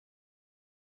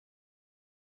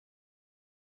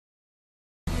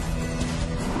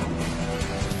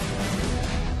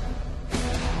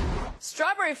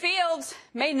Strawberry fields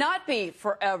may not be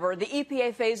forever. The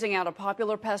EPA phasing out a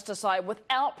popular pesticide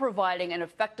without providing an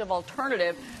effective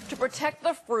alternative to protect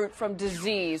the fruit from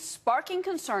disease, sparking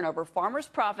concern over farmers'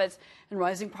 profits and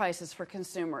rising prices for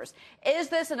consumers. Is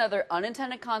this another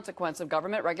unintended consequence of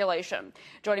government regulation?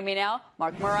 Joining me now,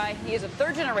 Mark Murai. He is a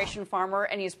third-generation farmer,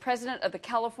 and he is president of the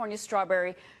California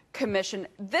Strawberry Commission.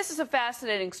 This is a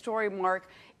fascinating story, Mark,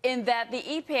 in that the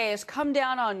EPA has come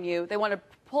down on you. They want to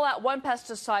pull out one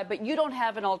pesticide, but you don't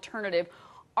have an alternative.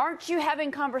 Aren't you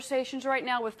having conversations right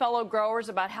now with fellow growers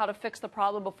about how to fix the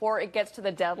problem before it gets to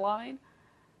the deadline?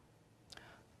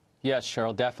 Yes,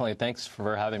 Cheryl, definitely. Thanks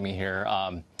for having me here.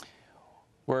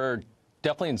 We're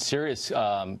definitely in serious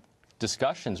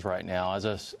discussions right now.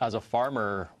 As a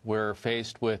farmer, we're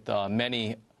faced with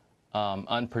many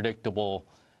unpredictable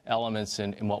elements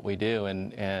in what we do,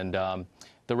 and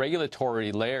the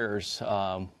regulatory layers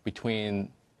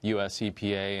between U.S.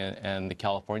 EPA and the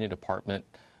California Department,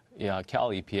 Cal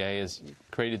EPA, has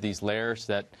created these layers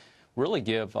that really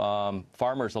give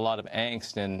farmers a lot of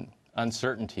angst and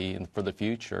uncertainty for the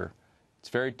future. It's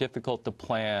very difficult to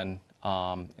plan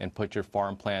and put your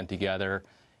farm plan together,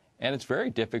 and it's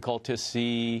very difficult to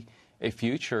see a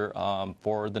future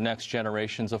for the next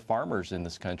generations of farmers in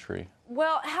this country.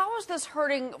 Well, how is this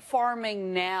hurting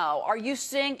farming now? Are you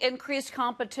seeing increased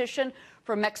competition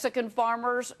for Mexican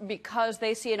farmers because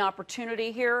they see an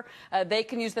opportunity here? They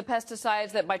can use the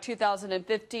pesticides that by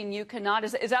 2015 you cannot.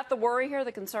 Is that the worry here,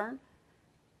 the concern?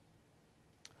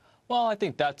 Well, I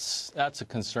think that's a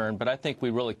concern, but I think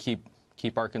we really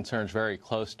keep our concerns very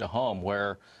close to home,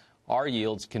 where our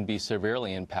yields can be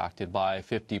severely impacted by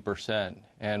 50%.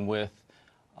 And with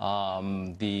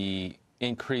the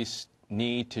increased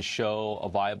need to show a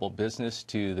viable business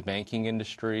to the banking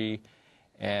industry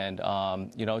and,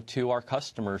 to our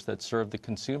customers that serve the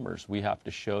consumers, we have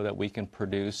to show that we can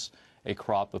produce a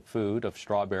crop of food, of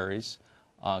strawberries,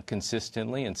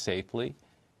 consistently and safely.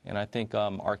 And I think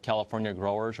our California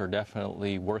growers are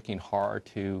definitely working hard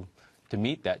to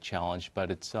meet that challenge,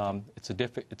 but it's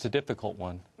a difficult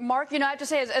one. Mark, I have to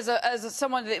say, as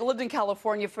someone that lived in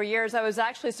California for years, I was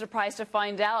actually surprised to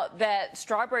find out that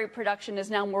strawberry production is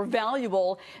now more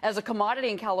valuable as a commodity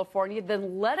in California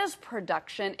than lettuce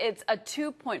production. It's a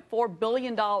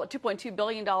 $2.2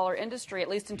 billion industry, at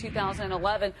least in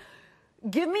 2011.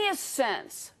 Give me a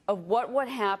sense of what would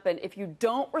happen if you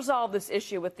don't resolve this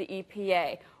issue with the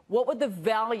EPA. What would the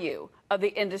value of the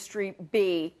industry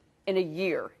be in a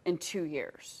year, in 2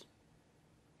 years?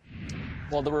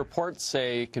 Well, the reports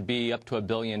say it could be up to $1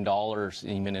 billion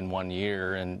even in 1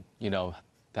 year, and,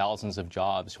 thousands of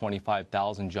jobs,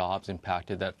 25,000 jobs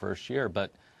impacted that first year.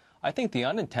 But I think the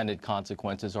unintended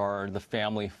consequences are the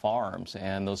family farms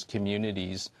and those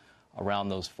communities around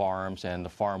those farms and the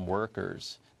farm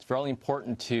workers. It's really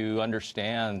important to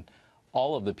understand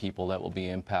all of the people that will be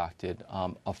impacted.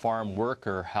 A farm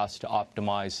worker has to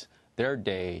optimize their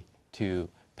day to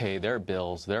pay their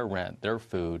bills, their rent, their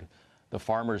food. The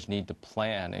farmers need to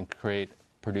plan and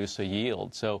produce a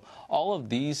yield. So all of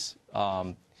these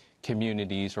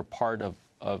communities are part of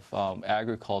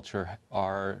agriculture,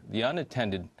 are the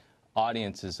unintended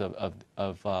audiences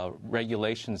of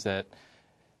regulations that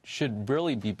should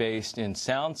really be based in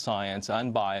sound science,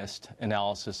 unbiased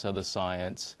analysis of the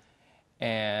science,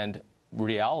 and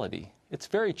reality. It's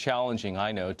very challenging,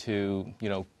 I know, to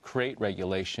create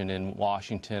regulation in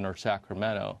Washington or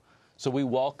Sacramento. So we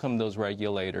welcome those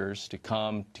regulators to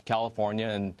come to California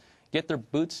and get their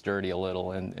boots dirty a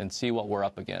little and see what we're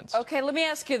up against. Okay, let me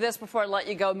ask you this before I let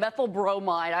you go. Methyl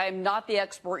bromide, I am not the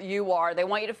expert, you are. They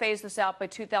want you to phase this out by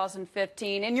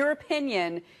 2015. In your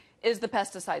opinion, is the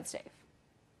pesticide safe?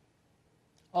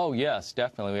 Oh, yes,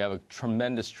 definitely. We have a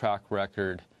tremendous track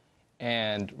record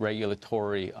and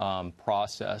regulatory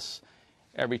process.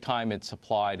 Every time it's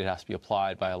applied, it has to be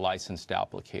applied by a licensed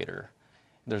applicator.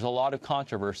 There's a lot of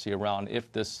controversy around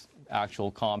if this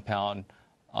actual compound,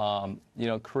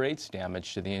 creates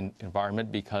damage to the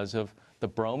environment because of the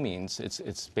bromines.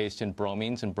 It's based in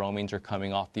bromines, and bromines are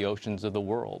coming off the oceans of the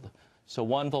world. So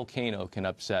one volcano can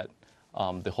upset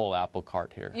the whole apple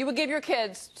cart here. You would give your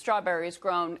kids strawberries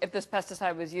grown if this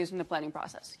pesticide was used in the planting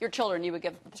process. Your children, you would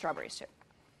give the strawberries to.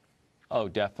 Oh,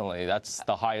 definitely. That's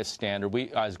the highest standard.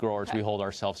 We, as growers, we hold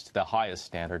ourselves to the highest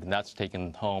standard, and that's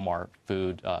taking home our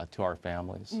food to our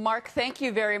families. Mark, thank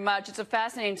you very much. It's a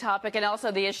fascinating topic, and also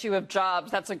the issue of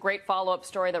jobs. That's a great follow-up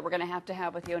story that we're going to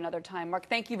have with you another time. Mark,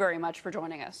 thank you very much for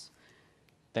joining us.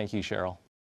 Thank you, Cheryl.